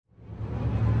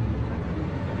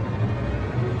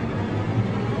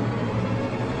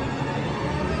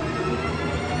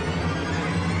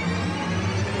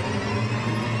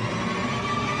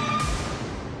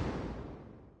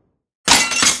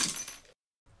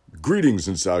Greetings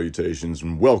and salutations,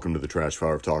 and welcome to the Trash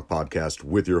Fire of Talk podcast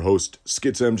with your host,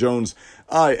 Skits M. Jones.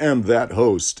 I am that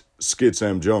host, Skits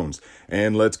M. Jones,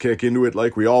 and let's kick into it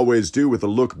like we always do with a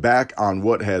look back on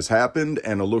what has happened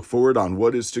and a look forward on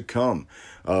what is to come.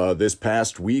 This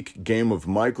past week, Game of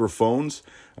Microphones,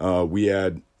 we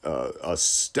had a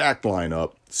stacked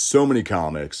lineup, so many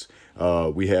comics.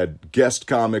 We had guest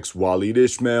comics, Waleed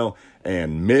Ismail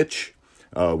and Mitch.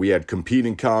 We had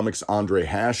competing comics, Andre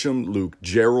Hashem, Luke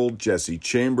Gerald, Jesse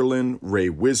Chamberlain, Ray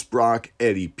Wisbrock,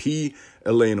 Eddie P.,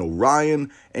 Elaine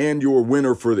O'Ryan, and your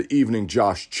winner for the evening,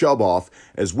 Josh Chuboff,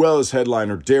 as well as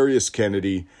headliner Darius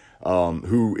Kennedy,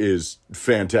 who is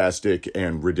fantastic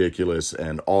and ridiculous,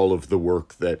 and all of the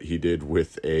work that he did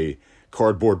with a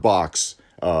cardboard box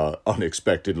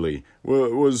unexpectedly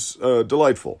was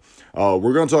delightful.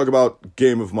 We're going to talk about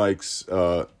Game of Mike's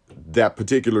that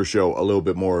particular show a little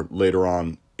bit more later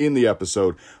on in the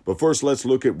episode. But first, let's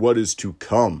look at what is to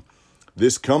come.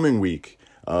 This coming week,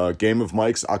 Game of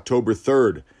Mike's October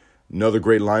 3rd. Another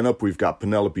great lineup. We've got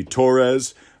Penelope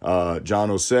Torres, John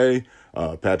Osei,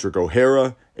 Patrick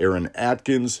O'Hara, Aaron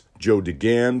Atkins, Joe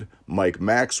DeGand, Mike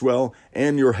Maxwell,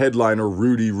 and your headliner,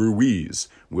 Rudy Ruiz.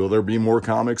 Will there be more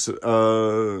comics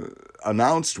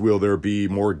announced? Will there be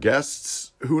more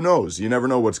guests? Who knows? You never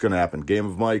know what's going to happen. Game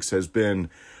of Mike's has been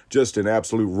just an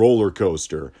absolute roller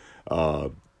coaster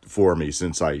for me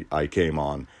since I came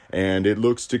on, and it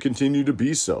looks to continue to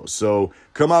be so. So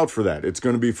come out for that. It's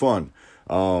going to be fun.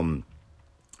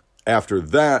 After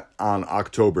that, on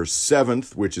October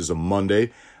 7th, which is a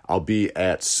Monday, I'll be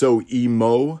at So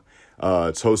Emo.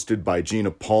 It's hosted by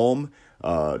Gina Palm.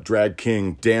 Drag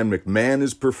King Dan McMahon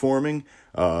is performing.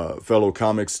 Fellow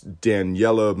comics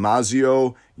Daniela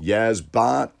Mazzio, Yaz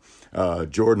Bott,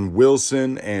 Jordan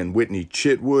Wilson, and Whitney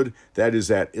Chitwood. That is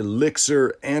at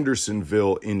Elixir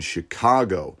Andersonville in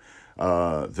Chicago.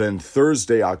 Then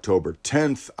Thursday, October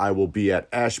 10th, I will be at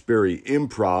Ashbury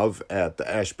Improv at the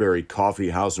Ashbury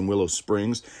Coffee House in Willow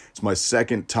Springs. It's my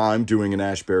second time doing an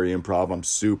Ashbury Improv. I'm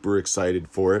super excited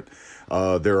for it.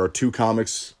 There are two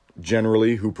comics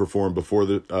generally who perform before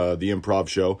the improv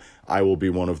show. I will be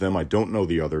one of them. I don't know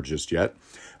the other just yet.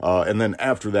 And then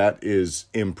after that is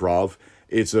improv.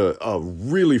 It's a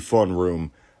really fun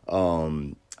room.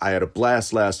 I had a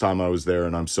blast last time I was there,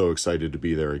 and I'm so excited to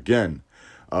be there again.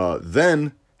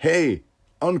 Then, hey,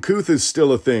 Uncouth is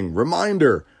still a thing.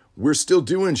 Reminder, we're still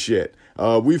doing shit.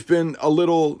 We've been a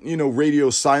little,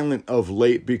 radio silent of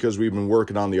late because we've been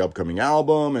working on the upcoming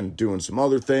album and doing some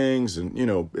other things and,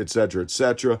 et cetera, et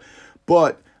cetera.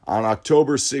 But on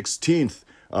October 16th,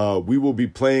 we will be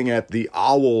playing at the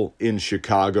Owl in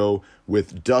Chicago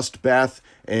with Dust Bath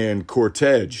and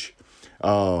Cortege.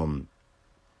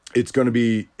 It's going to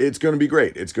be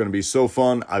great. It's going to be so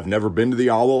fun. I've never been to the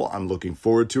Owl. I'm looking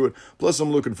forward to it. Plus,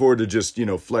 I'm looking forward to just,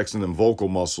 flexing them vocal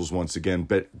muscles once again,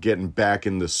 getting back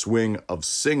in the swing of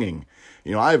singing.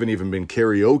 I haven't even been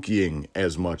karaokeing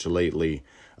as much lately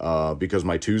because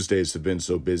my Tuesdays have been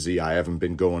so busy. I haven't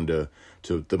been going to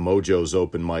the Mojo's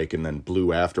open mic and then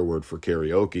Blue afterward for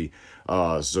karaoke.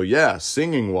 So yeah,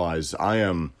 singing-wise, I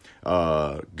am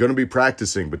going to be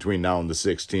practicing between now and the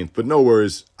 16th, but no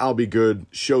worries, I'll be good.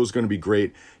 Show's going to be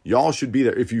great. Y'all should be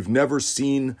there. If you've never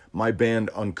seen my band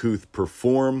Uncouth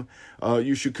perform,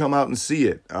 you should come out and see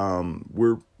it.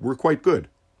 We're quite good.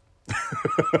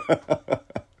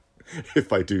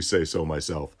 If I do say so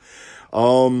myself.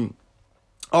 All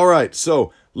right,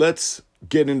 so let's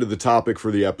get into the topic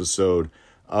for the episode.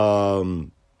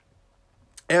 As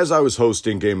I was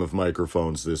hosting Game of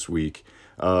Microphones this week,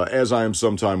 as I am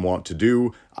sometime wont to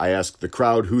do, I ask the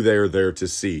crowd who they are there to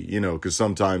see, because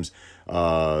sometimes,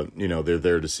 they're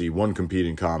there to see one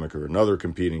competing comic or another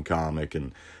competing comic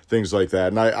and things like that.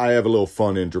 And I have a little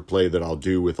fun interplay that I'll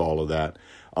do with all of that.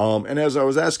 And as I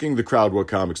was asking the crowd what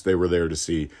comics they were there to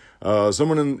see,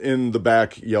 someone in the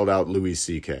back yelled out Louis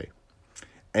C.K.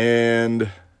 And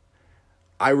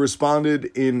I responded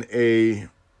in a,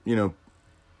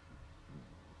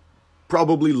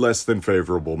 probably less than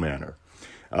favorable manner.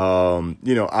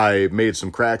 I made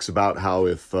some cracks about how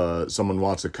if someone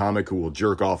wants a comic who will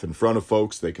jerk off in front of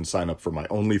folks, they can sign up for my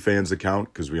OnlyFans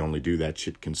account, because we only do that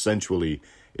shit consensually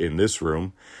in this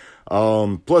room.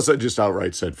 Plus, I just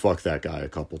outright said, fuck that guy a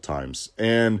couple times.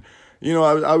 And,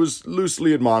 I was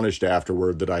loosely admonished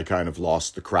afterward that I kind of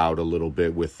lost the crowd a little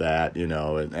bit with that,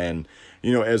 and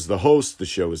as the host, the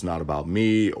show is not about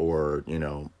me or,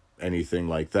 anything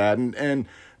like that. And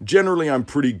generally, I'm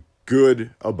pretty good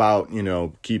about,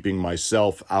 keeping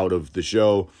myself out of the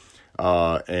show,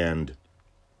 and,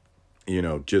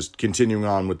 just continuing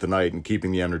on with the night and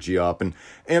keeping the energy up. And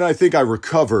I think I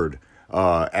recovered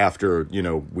after,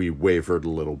 we wavered a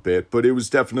little bit. But it was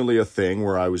definitely a thing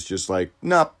where I was just like,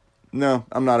 no,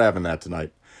 I'm not having that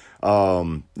tonight.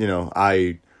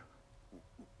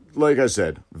 Like I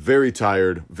said, very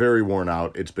tired, very worn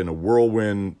out. It's been a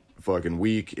whirlwind fucking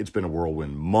week. It's been a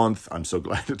whirlwind month. I'm so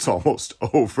glad it's almost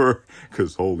over,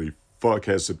 because holy fuck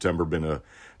has September been a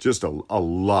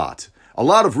lot. A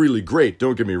lot of really great,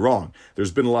 don't get me wrong.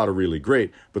 There's been a lot of really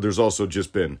great, but there's also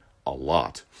just been a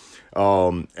lot.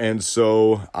 And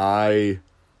so I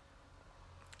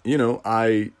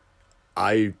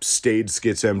stayed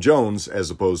Skits M. Jones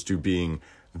as opposed to being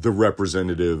the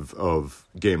representative of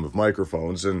Game of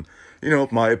Microphones. And,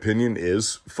 my opinion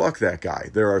is, fuck that guy.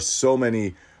 There are so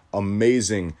many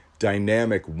amazing,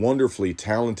 dynamic, wonderfully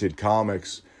talented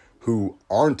comics who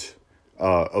aren't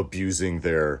abusing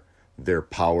their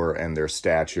power and their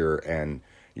stature and,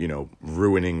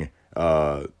 ruining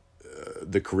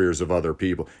the careers of other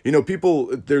people.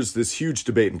 There's this huge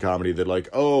debate in comedy that like,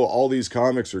 oh, all these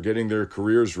comics are getting their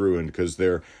careers ruined because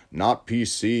they're not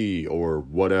PC or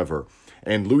whatever.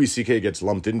 And Louis C.K. gets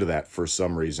lumped into that for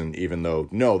some reason, even though,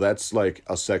 no, that's like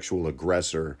a sexual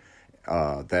aggressor.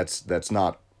 That's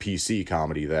not PC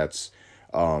comedy. That's,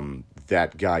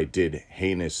 that guy did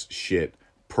heinous shit,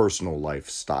 personal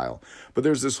lifestyle. But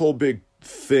there's this whole big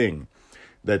thing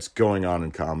that's going on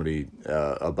in comedy,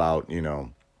 about,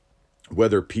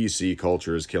 whether PC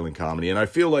culture is killing comedy. And I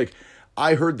feel like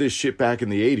I heard this shit back in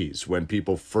the 80s when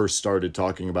people first started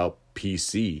talking about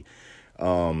PC.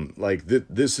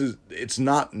 It's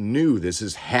not new. This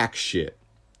is hack shit.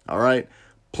 All right?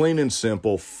 Plain and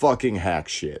simple fucking hack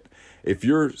shit. If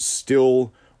you're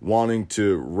still wanting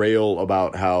to rail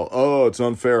about how, oh, it's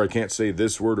unfair, I can't say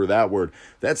this word or that word,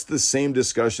 that's the same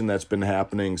discussion that's been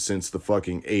happening since the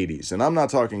fucking 80s. And I'm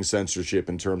not talking censorship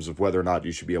in terms of whether or not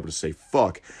you should be able to say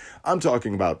fuck. I'm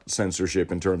talking about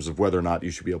censorship in terms of whether or not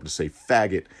you should be able to say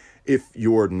faggot if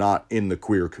you're not in the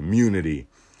queer community,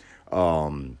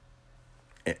 and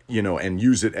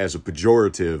use it as a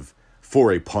pejorative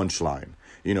for a punchline.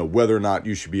 Whether or not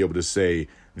you should be able to say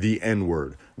the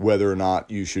N-word, whether or not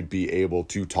you should be able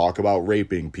to talk about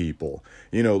raping people.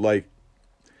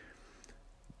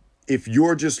 If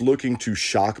you're just looking to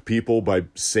shock people by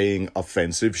saying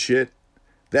offensive shit,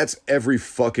 that's every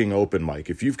fucking open mic.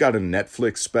 If you've got a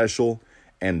Netflix special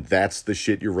and that's the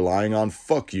shit you're relying on,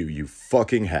 fuck you, you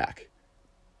fucking hack.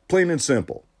 Plain and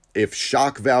simple. If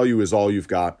shock value is all you've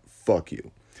got, fuck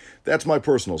you. That's my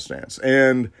personal stance.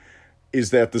 And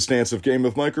is that the stance of Game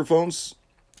of Microphones?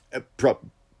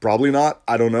 Probably not.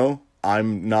 I don't know.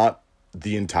 I'm not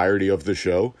the entirety of the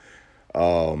show.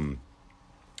 I'm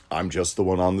just the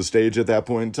one on the stage at that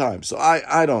point in time. So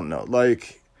I don't know.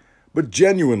 But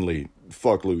genuinely,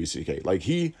 fuck Louis C.K.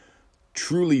 He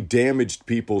truly damaged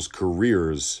people's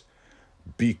careers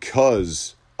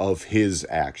because of his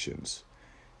actions.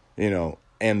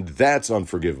 And that's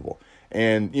unforgivable.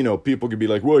 And, people could be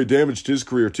like, well, he damaged his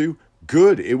career too.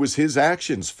 Good. It was his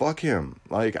actions. Fuck him.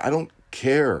 I don't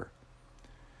care.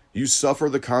 You suffer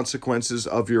the consequences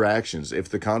of your actions. If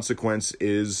the consequence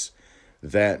is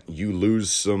that you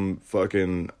lose some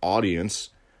fucking audience,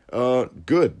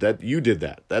 good that you did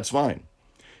that. That's fine.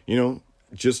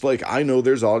 Just like I know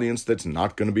there's audience that's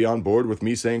not going to be on board with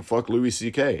me saying fuck Louis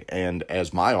C.K. And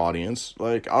as my audience,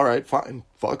 all right, fine.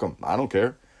 Fuck him. I don't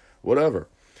care. Whatever.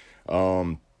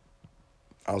 I'll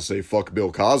say fuck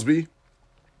Bill Cosby.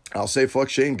 I'll say fuck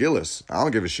Shane Gillis. I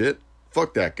don't give a shit.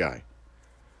 Fuck that guy.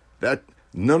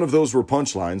 None of those were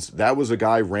punchlines. That was a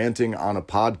guy ranting on a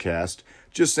podcast,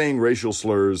 just saying racial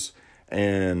slurs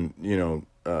and,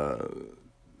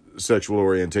 sexual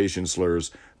orientation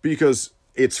slurs because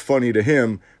it's funny to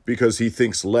him because he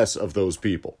thinks less of those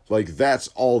people. That's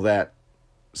all that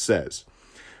says.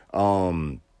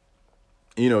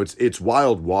 It's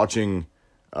wild watching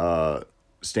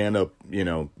stand up,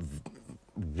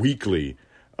 weekly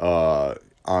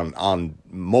on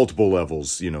multiple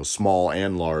levels, small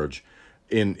and large.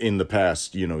 In the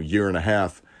past, year and a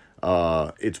half,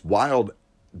 it's wild.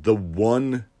 The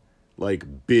one,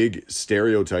 big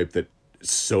stereotype that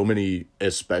so many,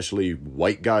 especially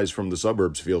white guys from the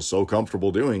suburbs, feel so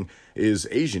comfortable doing is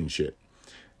Asian shit.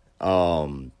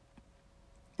 Because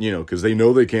they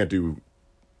know they can't do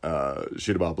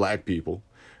shit about black people.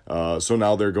 So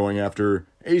now they're going after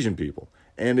Asian people.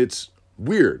 And it's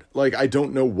weird. I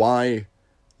don't know why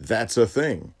that's a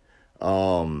thing.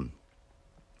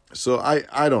 So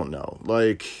I don't know.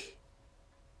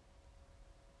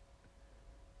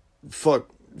 Fuck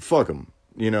them,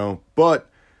 But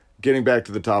getting back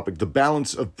to the topic, the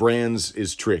balance of brands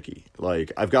is tricky.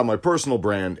 I've got my personal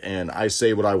brand, and I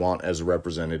say what I want as a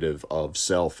representative of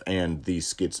self and the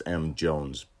Skits M.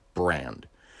 Jones brand.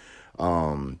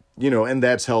 And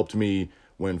that's helped me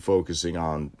when focusing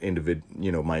on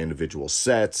my individual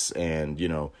sets and,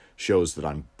 shows that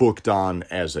I'm booked on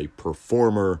as a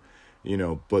performer,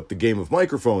 but the Game of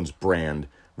Microphones brand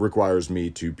requires me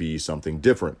to be something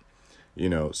different,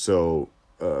 so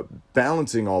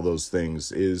balancing all those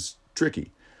things is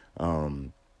tricky,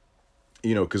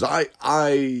 because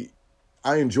I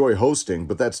enjoy hosting,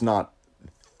 but that's not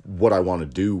what I want to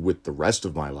do with the rest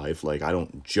of my life. Like, I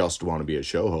don't just want to be a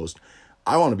show host.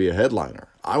 I want to be a headliner.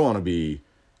 I want to be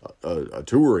a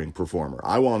touring performer.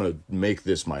 I want to make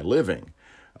this my living.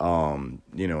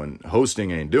 And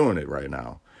hosting ain't doing it right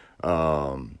now.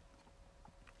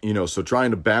 So trying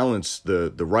to balance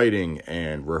the writing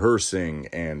and rehearsing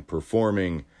and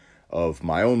performing of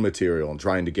my own material and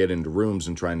trying to get into rooms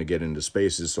and trying to get into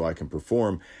spaces so I can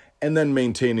perform, and then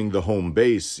maintaining the home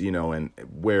base, and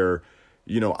where,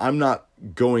 I'm not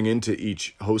going into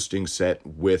each hosting set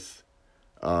with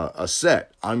a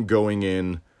set. I'm going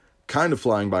in kind of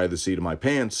flying by the seat of my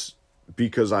pants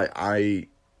because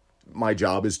my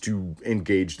job is to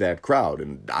engage that crowd,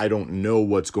 and I don't know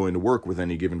what's going to work with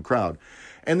any given crowd.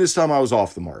 And this time I was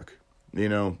off the mark.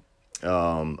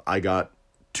 I got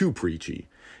too preachy.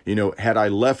 Had I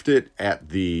left it at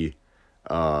the,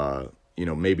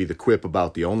 maybe the quip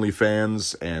about the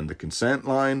OnlyFans and the consent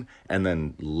line, and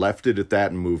then left it at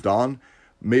that and moved on,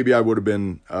 maybe I would have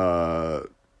been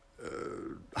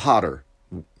hotter,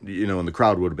 and the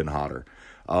crowd would have been hotter.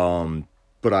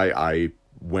 But I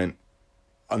went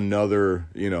another,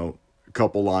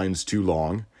 couple lines too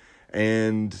long,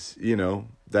 and,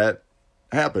 that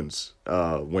happens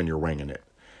when you're winging it.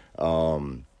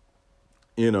 So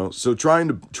trying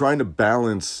to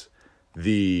balance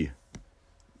the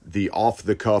off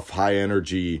the cuff high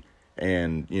energy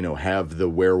and, have the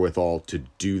wherewithal to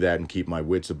do that and keep my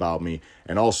wits about me,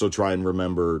 and also try and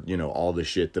remember, all the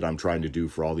shit that I'm trying to do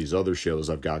for all these other shows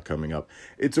I've got coming up.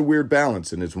 It's a weird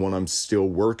balance, and it's one I'm still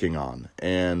working on.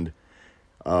 And,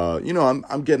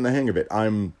 I'm getting the hang of it.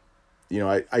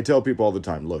 I tell people all the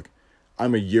time, look,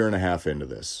 I'm a year and a half into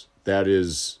this. That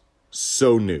is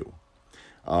so new.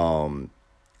 And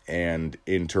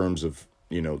in terms of,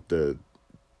 the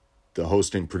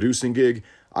hosting, producing gig,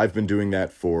 I've been doing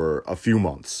that for a few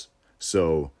months.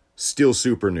 So still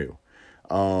super new.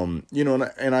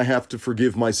 And I have to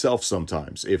forgive myself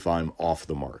sometimes if I'm off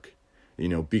the mark,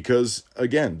 because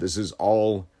again, this is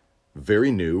all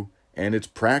very new, and it's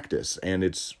practice, and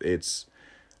it's,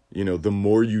 the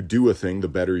more you do a thing, the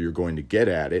better you're going to get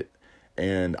at it.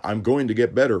 And I'm going to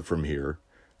get better from here.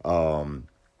 In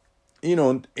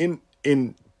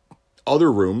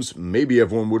other rooms, maybe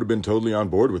everyone would have been totally on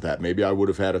board with that. Maybe I would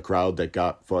have had a crowd that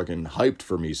got fucking hyped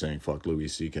for me saying, fuck Louis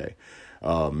C.K.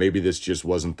 Maybe this just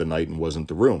wasn't the night and wasn't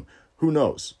the room. Who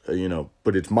knows?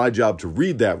 But it's my job to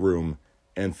read that room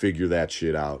and figure that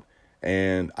shit out.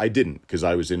 And I didn't, because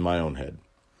I was in my own head.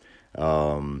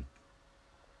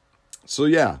 So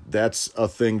yeah, that's a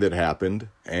thing that happened.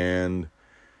 And,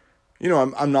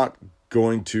 I'm not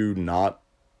going to not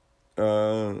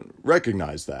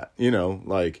recognize that,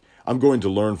 I'm going to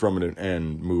learn from it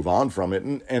and move on from it.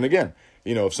 And again,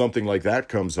 if something like that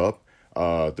comes up,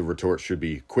 the retort should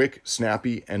be quick,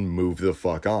 snappy, and move the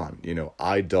fuck on.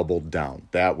 I doubled down.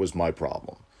 That was my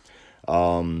problem.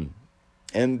 And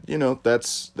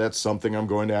that's something I'm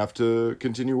going to have to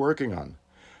continue working on.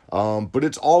 But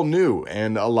it's all new,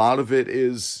 and a lot of it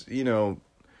is,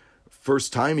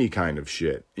 first-timey kind of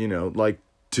shit, like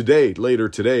later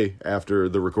today, after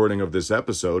the recording of this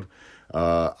episode,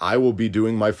 I will be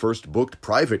doing my first booked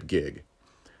private gig.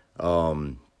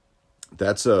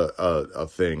 That's a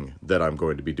thing that I'm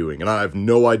going to be doing, and I have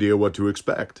no idea what to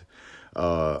expect.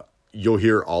 You'll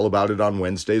hear all about it on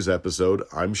Wednesday's episode,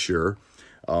 I'm sure.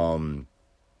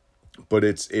 But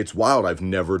it's wild. I've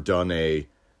never done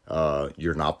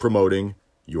you're not promoting,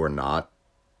 you're not,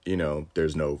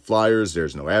 there's no flyers,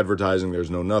 there's no advertising,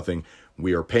 there's no nothing.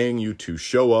 We are paying you to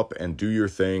show up and do your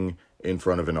thing in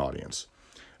front of an audience.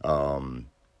 And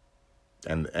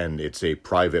it's a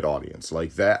private audience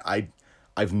like that.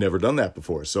 I've never done that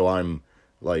before. So I'm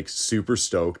like super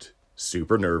stoked,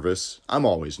 super nervous. I'm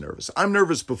always nervous. I'm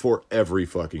nervous before every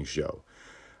fucking show.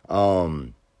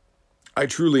 I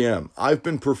truly am. I've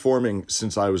been performing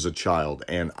since I was a child,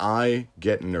 and I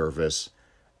get nervous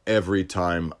every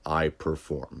time I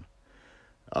perform.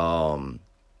 I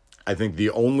think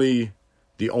the only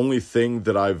thing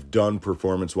that I've done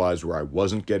performance-wise where I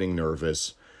wasn't getting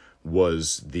nervous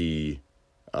was the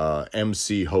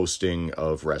MC hosting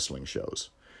of wrestling shows.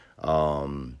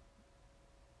 And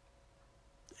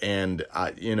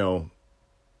I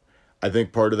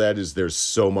think part of that is there's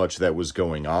so much that was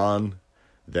going on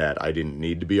that I didn't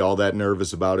need to be all that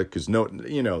nervous about it, because no,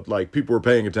 you know, like, people were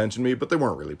paying attention to me, but they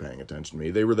weren't really paying attention to me.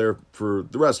 They were there for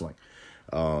the wrestling.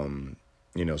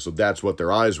 You know, so that's what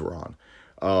their eyes were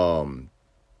on.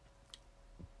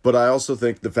 But I also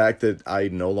think the fact that I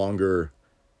no longer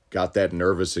got that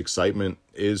nervous excitement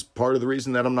is part of the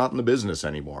reason that I'm not in the business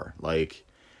anymore. Like,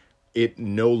 it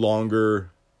no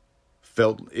longer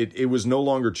it was no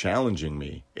longer challenging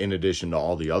me, in addition to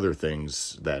all the other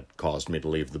things that caused me to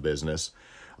leave the business.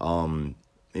 You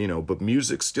know, but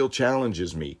music still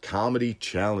challenges me. Comedy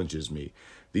challenges me.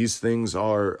 These things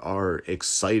are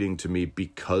exciting to me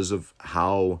because of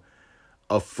how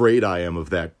afraid I am of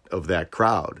that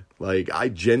crowd. Like, I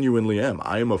genuinely am.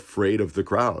 I am afraid of the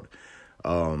crowd.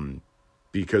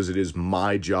 Because it is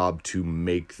my job to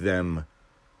make them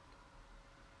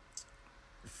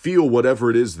feel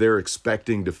whatever it is they're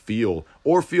expecting to feel,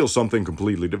 or feel something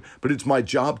completely different. But it's my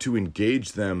job to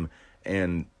engage them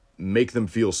and make them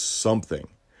feel something,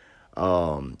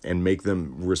 and make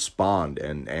them respond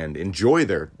and enjoy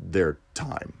their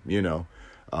time, you know.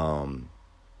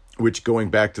 Which,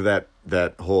 going back to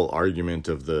that whole argument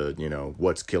of the, you know,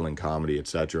 what's killing comedy,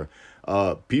 etc.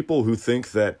 People who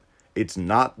think that it's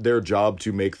not their job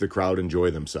to make the crowd enjoy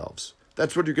themselves.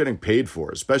 That's what you're getting paid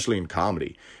for, especially in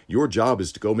comedy. Your job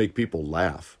is to go make people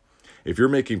laugh. If you're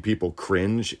making people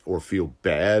cringe or feel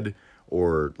bad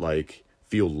or, like,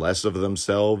 feel less of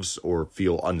themselves or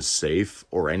feel unsafe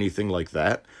or anything like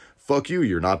that, fuck you,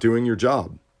 you're not doing your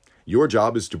job. Your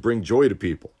job is to bring joy to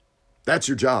people. That's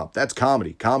your job. That's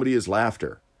comedy. Comedy is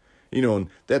laughter. You know, and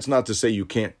that's not to say you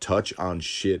can't touch on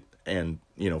shit and,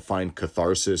 you know, find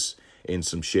catharsis in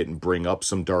some shit and bring up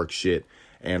some dark shit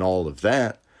and all of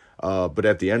that. But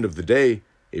at the end of the day,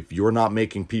 if you're not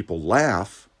making people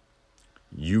laugh,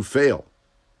 you fail.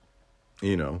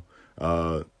 You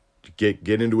know,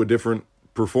 get into a different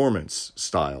performance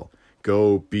style.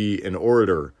 Go be an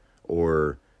orator,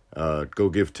 or go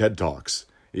give TED Talks.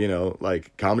 You know,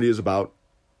 like, comedy is about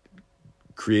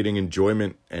creating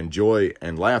enjoyment and joy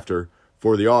and laughter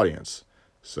for the audience.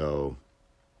 So,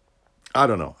 I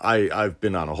don't know. I've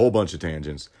been on a whole bunch of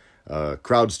tangents.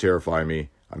 Crowds terrify me.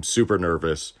 I'm super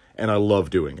nervous, and I love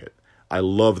doing it. I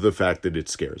love the fact that it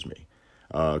scares me,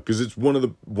 because it's one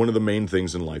of the main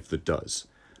things in life that does.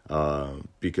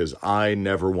 Because I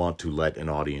never want to let an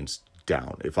audience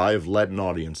down. If I have let an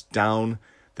audience down,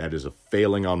 that is a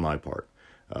failing on my part.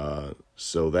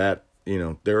 So that, you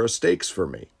know, there are stakes for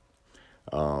me.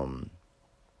 And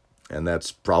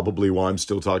that's probably why I'm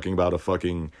still talking about a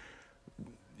fucking,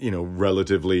 you know,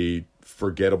 relatively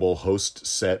forgettable host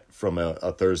set from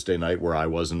a Thursday night where I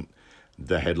wasn't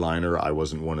the headliner. I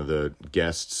wasn't one of the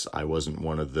guests. I wasn't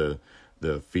one of the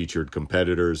featured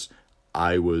competitors.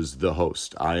 I was the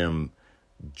host. I am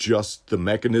just the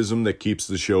mechanism that keeps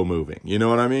the show moving. You know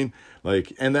what I mean?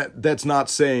 Like, and that's not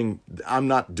saying I'm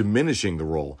not diminishing the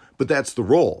role, but that's the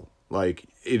role. Like,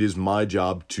 it is my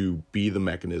job to be the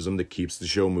mechanism that keeps the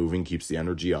show moving, keeps the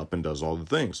energy up, and does all the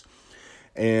things.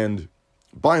 And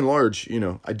by and large, you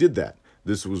know, I did that.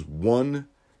 This was one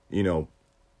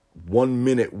 1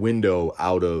 minute window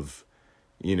out of,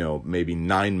 you know, maybe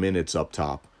 9 minutes up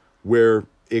top where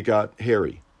it got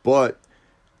hairy. But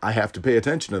I have to pay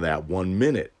attention to that 1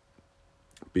 minute,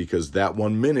 because that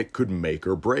 1 minute could make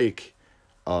or break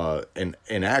an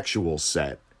actual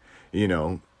set, you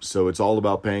know. So it's all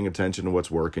about paying attention to what's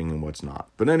working and what's not.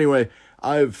 But anyway,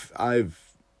 I've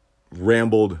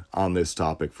rambled on this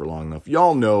topic for long enough.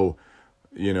 Y'all know,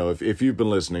 you know, if you've been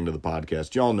listening to the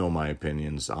podcast, y'all know my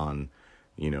opinions on,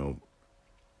 you know,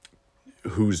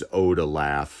 who's owed a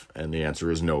laugh, and the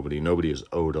answer is nobody. Nobody is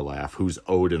owed a laugh. Who's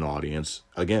owed an audience?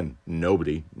 Again,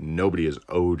 nobody. Nobody is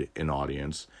owed an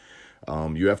audience.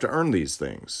 You have to earn these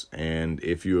things, and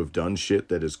if you have done shit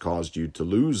that has caused you to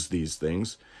lose these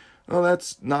things, well,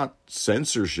 that's not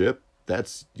censorship.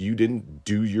 That's, you didn't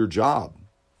do your job.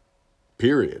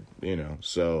 Period. You know,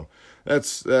 so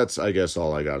that's I guess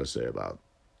all I got to say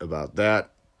about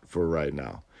that for right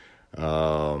now.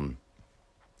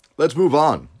 Let's move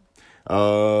on.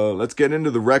 Let's get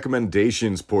into the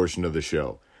recommendations portion of the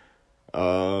show.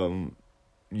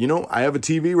 You know, I have a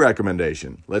TV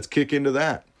recommendation. Let's kick into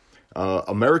that.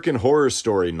 American Horror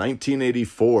Story,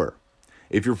 1984.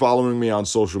 If you're following me on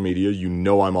social media, you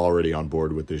know I'm already on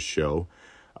board with this show.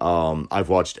 I've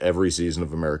watched every season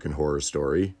of American Horror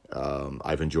Story.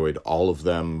 I've enjoyed all of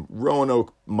them.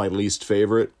 Roanoke, my least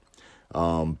favorite.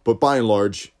 But by and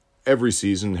large, every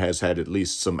season has had at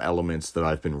least some elements that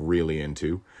I've been really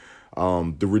into.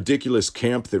 The ridiculous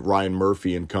camp that Ryan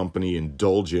Murphy and company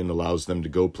indulge in allows them to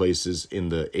go places in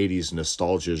the 80s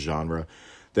nostalgia genre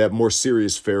that more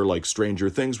serious fare like Stranger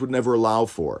Things would never allow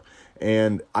for.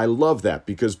 And I love that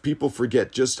because people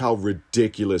forget just how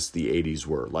ridiculous the 80s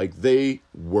were. Like, they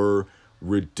were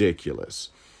ridiculous.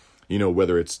 You know,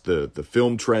 whether it's the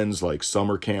film trends like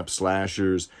summer camp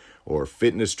slashers, or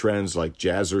fitness trends like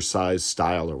jazzercise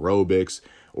style aerobics,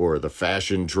 or the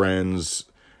fashion trends,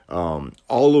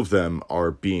 all of them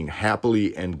are being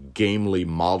happily and gamely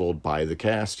modeled by the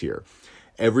cast here.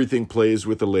 Everything plays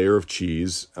with a layer of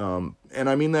cheese, and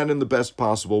I mean that in the best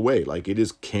possible way. Like, it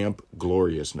is camp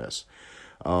gloriousness.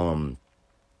 And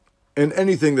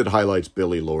anything that highlights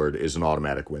Billie Lourd is an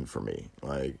automatic win for me.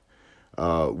 Like,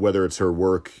 whether it's her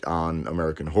work on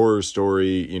American Horror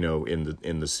Story, you know,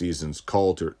 in the seasons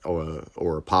Cult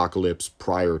or Apocalypse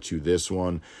prior to this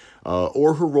one,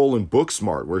 or her role in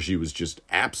Booksmart, where she was just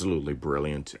absolutely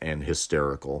brilliant and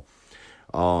hysterical.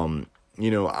 You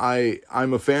know,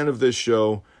 I'm a fan of this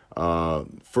show.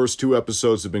 First 2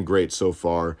 episodes have been great so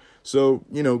far. So,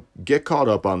 you know, get caught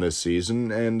up on this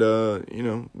season and, you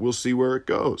know, we'll see where it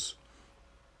goes.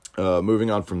 Moving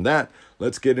on from that,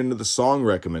 let's get into the song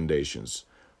recommendations.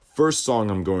 First song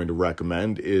I'm going to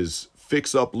recommend is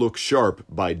Fix Up Look Sharp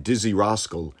by Dizzee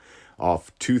Rascal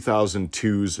off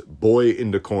 2002's Boy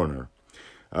in the Corner.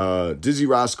 Dizzee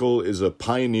Rascal is a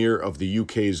pioneer of the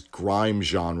UK's grime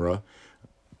genre.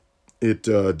 It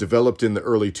developed in the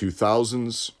early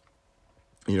 2000s,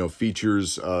 you know,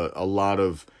 features a lot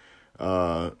of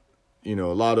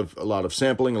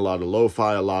sampling, a lot of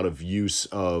lo-fi, a lot of use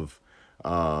of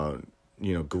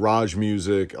you know, garage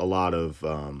music, a lot of,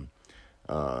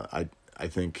 I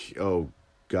think, oh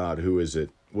God, who is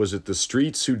it? Was it The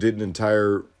Streets who did an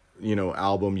entire, you know,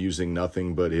 album using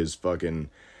nothing but his fucking,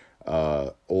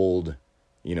 old,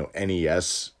 you know,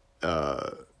 NES,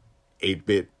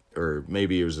 8-bit, or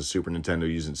maybe it was a Super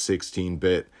Nintendo using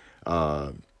 16-bit,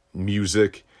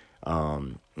 music.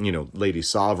 You know, Lady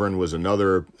Sovereign was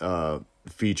another,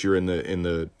 feature in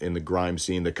the grime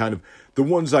scene. The kind of, the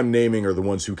ones I'm naming are the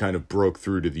ones who kind of broke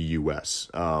through to the US.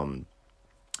 And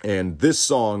this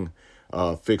song,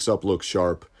 Fix Up Look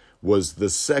Sharp, was the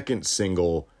second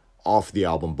single off the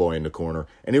album Boy in the Corner,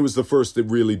 and it was the first that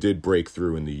really did break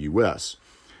through in the US.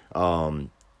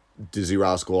 Dizzee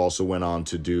Rascal also went on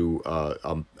to do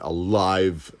a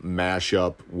live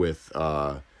mashup with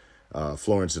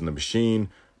Florence and the Machine,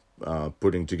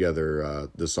 putting together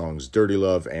the songs Dirty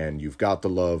Love and You've Got the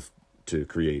Love to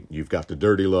create You've Got the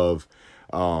Dirty Love.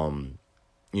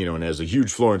 You know, and as a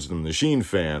huge Florence and the Machine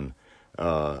fan,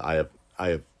 I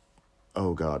have,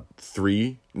 oh God,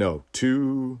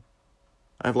 2,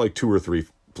 I have like 2 or 3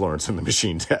 Florence and the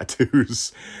Machine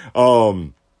tattoos.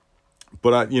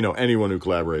 But you know, anyone who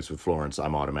collaborates with Florence,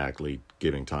 I'm automatically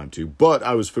giving time to. But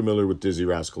I was familiar with Dizzee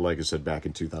Rascal, like I said, back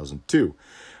in 2002.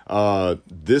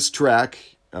 This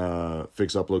track,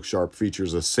 Fix Up Look Sharp,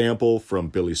 features a sample from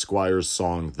Billy Squier's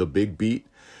song The Big Beat,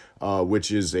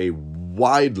 which is a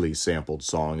widely sampled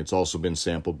song. It's also been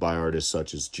sampled by artists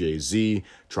such as Jay-Z,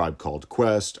 Tribe Called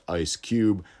Quest, Ice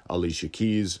Cube, Alicia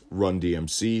Keys, Run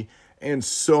DMC, and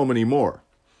so many more.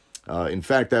 In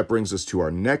fact, that brings us to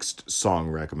our next song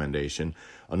recommendation.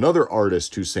 Another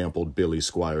artist who sampled Billy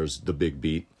Squier's The Big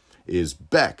Beat is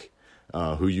Beck,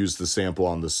 who used the sample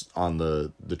on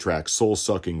the track Soul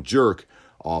Sucking Jerk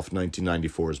off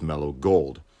 1994's Mellow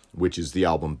Gold, which is the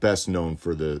album best known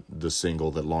for the single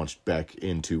that launched Beck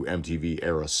into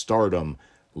MTV-era stardom,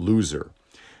 Loser.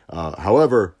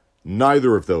 However,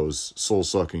 neither of those, Soul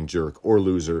Sucking Jerk or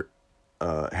Loser,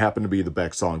 happen to be the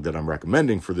Beck song that I'm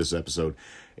recommending for this episode.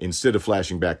 Instead of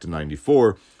flashing back to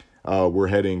 94, we're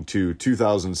heading to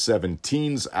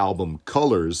 2017's album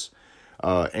Colors,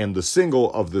 and the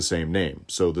single of the same name.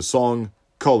 So the song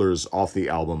Colors off the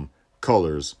album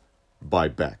Colors by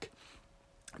Beck.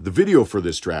 The video for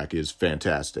this track is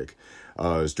fantastic.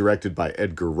 It's directed by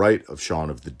Edgar Wright of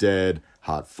Shaun of the Dead,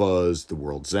 Hot Fuzz, The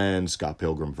World's End, Scott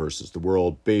Pilgrim vs. the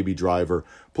World, Baby Driver,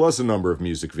 plus a number of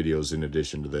music videos in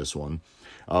addition to this one.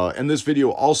 And this video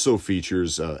also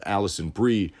features Alison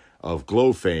Brie of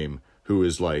Glow fame, who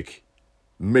is like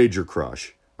major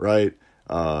crush, right?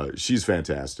 She's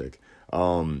fantastic.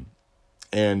 And,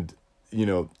 you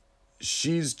know,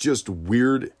 she's just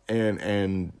weird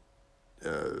and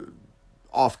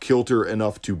off-kilter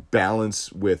enough to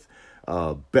balance with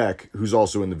Beck, who's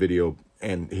also in the video,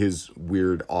 and his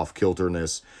weird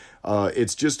off-kilterness.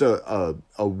 It's just a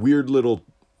weird little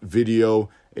video.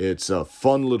 It's a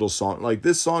fun little song. Like,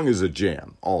 this song is a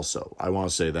jam also. I want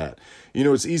to say that. You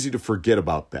know, it's easy to forget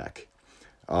about Beck.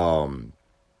 You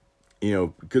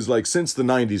know, because like since the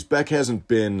 90s, Beck hasn't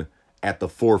been at the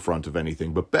forefront of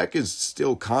anything, but Beck is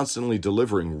still constantly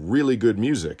delivering really good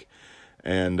music.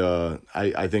 And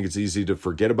I think it's easy to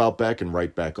forget about Beck and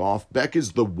write Beck off. Beck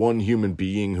is the one human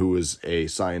being who is a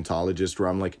Scientologist where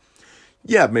I'm like,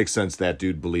 yeah, it makes sense that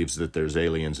dude believes that there's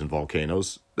aliens and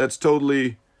volcanoes. That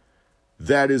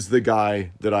is the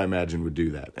guy that I imagine would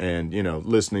do that. And,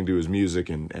 listening to his music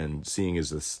and seeing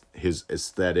his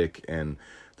aesthetic and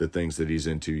the things that he's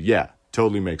into, yeah,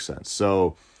 totally makes sense.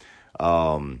 So,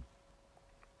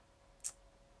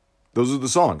 those are the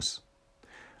songs.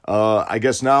 I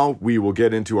guess now we will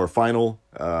get into our final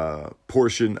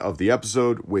portion of the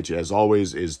episode, which, as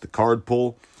always, is the card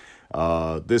pull.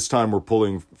 This time we're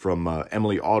pulling from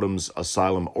Emily Autumn's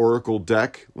Asylum Oracle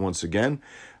deck once again.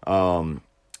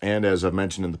 And as I've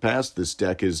mentioned in the past, this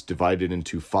deck is divided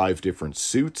into 5 different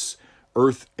suits: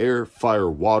 Earth, Air, Fire,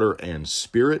 Water, and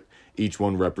Spirit, each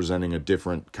one representing a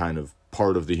different kind of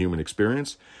part of the human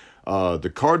experience.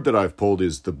 The card that I've pulled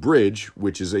is the Bridge,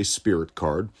 which is a Spirit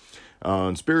card.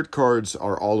 And Spirit cards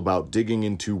are all about digging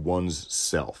into one's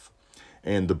self.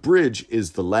 And the Bridge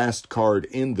is the last card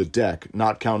in the deck,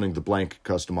 not counting the blank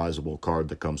customizable card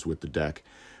that comes with the deck,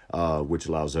 which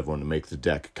allows everyone to make the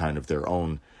deck kind of their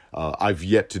own. I've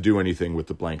yet to do anything with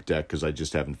the blank deck because I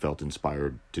just haven't felt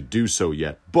inspired to do so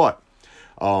yet. But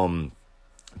the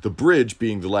Bridge,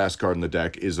 being the last card in the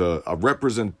deck, is a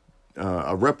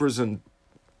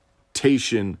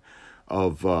representation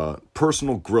of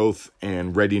personal growth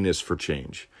and readiness for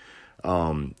change.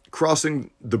 Crossing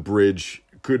the bridge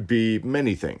could be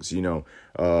many things.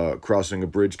 Crossing a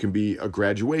bridge can be a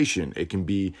graduation. It can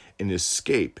be an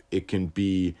escape. It can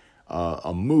be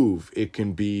a move. It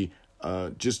can be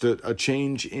just a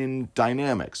change in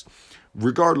dynamics.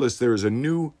 Regardless, there is a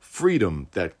new freedom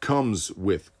that comes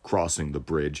with crossing the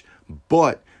bridge,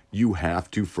 but you have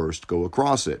to first go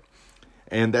across it.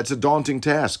 And that's a daunting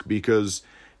task because,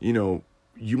 you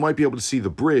might be able to see the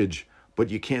bridge,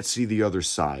 but you can't see the other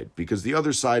side because the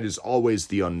other side is always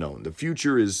the unknown. The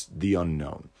future is the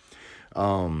unknown.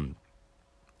 But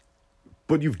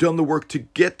you've done the work to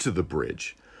get to the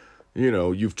bridge.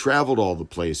 You've traveled all the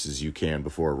places you can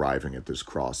before arriving at this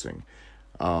crossing.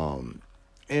 And,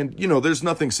 there's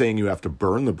nothing saying you have to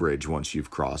burn the bridge once you've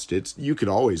crossed it. You can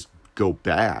always go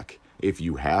back if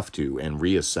you have to and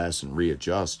reassess and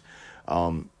readjust.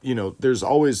 There's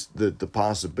always the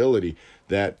possibility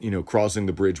that, crossing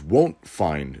the bridge won't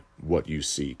find what you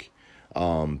seek.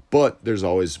 But there's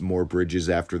always more bridges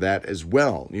after that as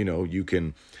well. You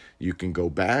can go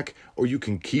back or you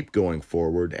can keep going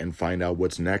forward and find out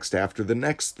what's next after the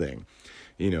next thing,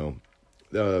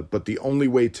 but the only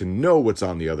way to know what's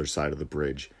on the other side of the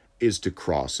bridge is to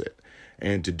cross it.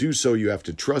 And to do so, you have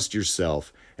to trust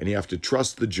yourself and you have to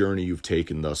trust the journey you've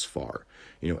taken thus far.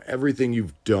 Everything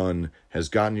you've done has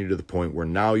gotten you to the point where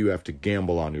now you have to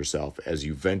gamble on yourself as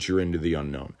you venture into the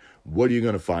unknown. What are you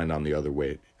going to find on the other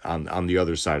way, on the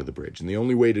other side of the bridge? And the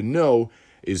only way to know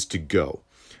is to go.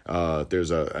 There's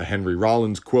a Henry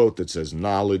Rollins quote that says,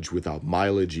 knowledge without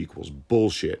mileage equals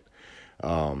bullshit.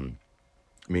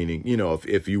 Meaning,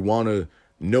 if you want to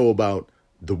know about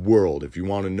the world, if you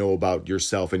want to know about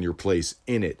yourself and your place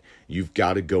in it, you've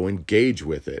got to go engage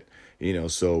with it.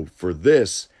 So for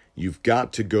this, you've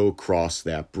got to go cross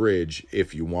that bridge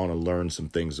if you want to learn some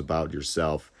things about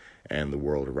yourself and the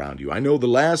world around you. I know the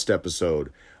last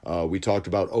episode, we talked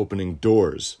about opening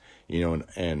doors,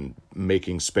 and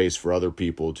making space for other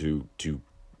people to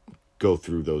go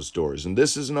through those doors. And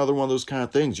this is another one of those kind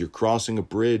of things. You're crossing a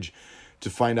bridge to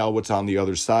find out what's on the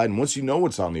other side. And once you know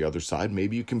what's on the other side,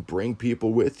 maybe you can bring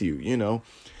people with you,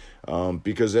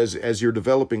 because as you're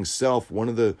developing self, one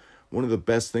of the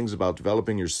best things about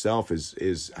developing yourself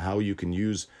is how you can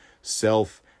use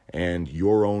self and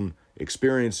your own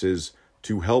experiences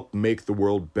to help make the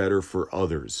world better for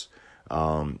others.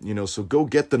 So go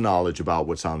get the knowledge about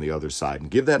what's on the other side and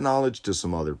give that knowledge to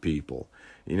some other people,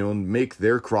 and make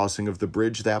their crossing of the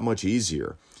bridge that much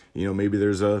easier. Maybe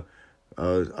there's a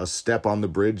step on the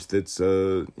bridge that's,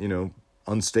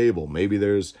 unstable. Maybe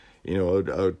there's,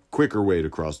 a quicker way to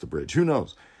cross the bridge. Who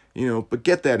knows? But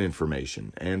get that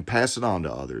information and pass it on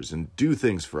to others and do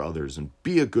things for others and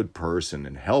be a good person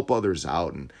and help others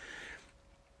out. And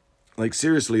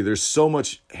seriously, there's so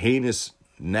much heinous,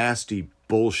 nasty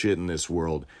bullshit in this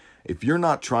world. If you're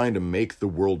not trying to make the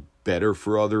world better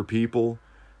for other people,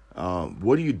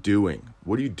 what are you doing?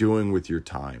 What are you doing with your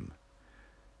time?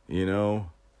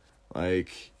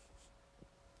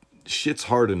 Shit's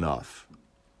hard enough.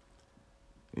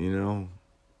 I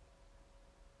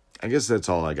guess that's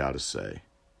all I gotta say.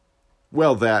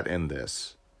 Well, that and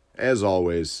this. As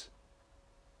always,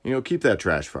 keep that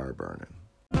trash fire burning.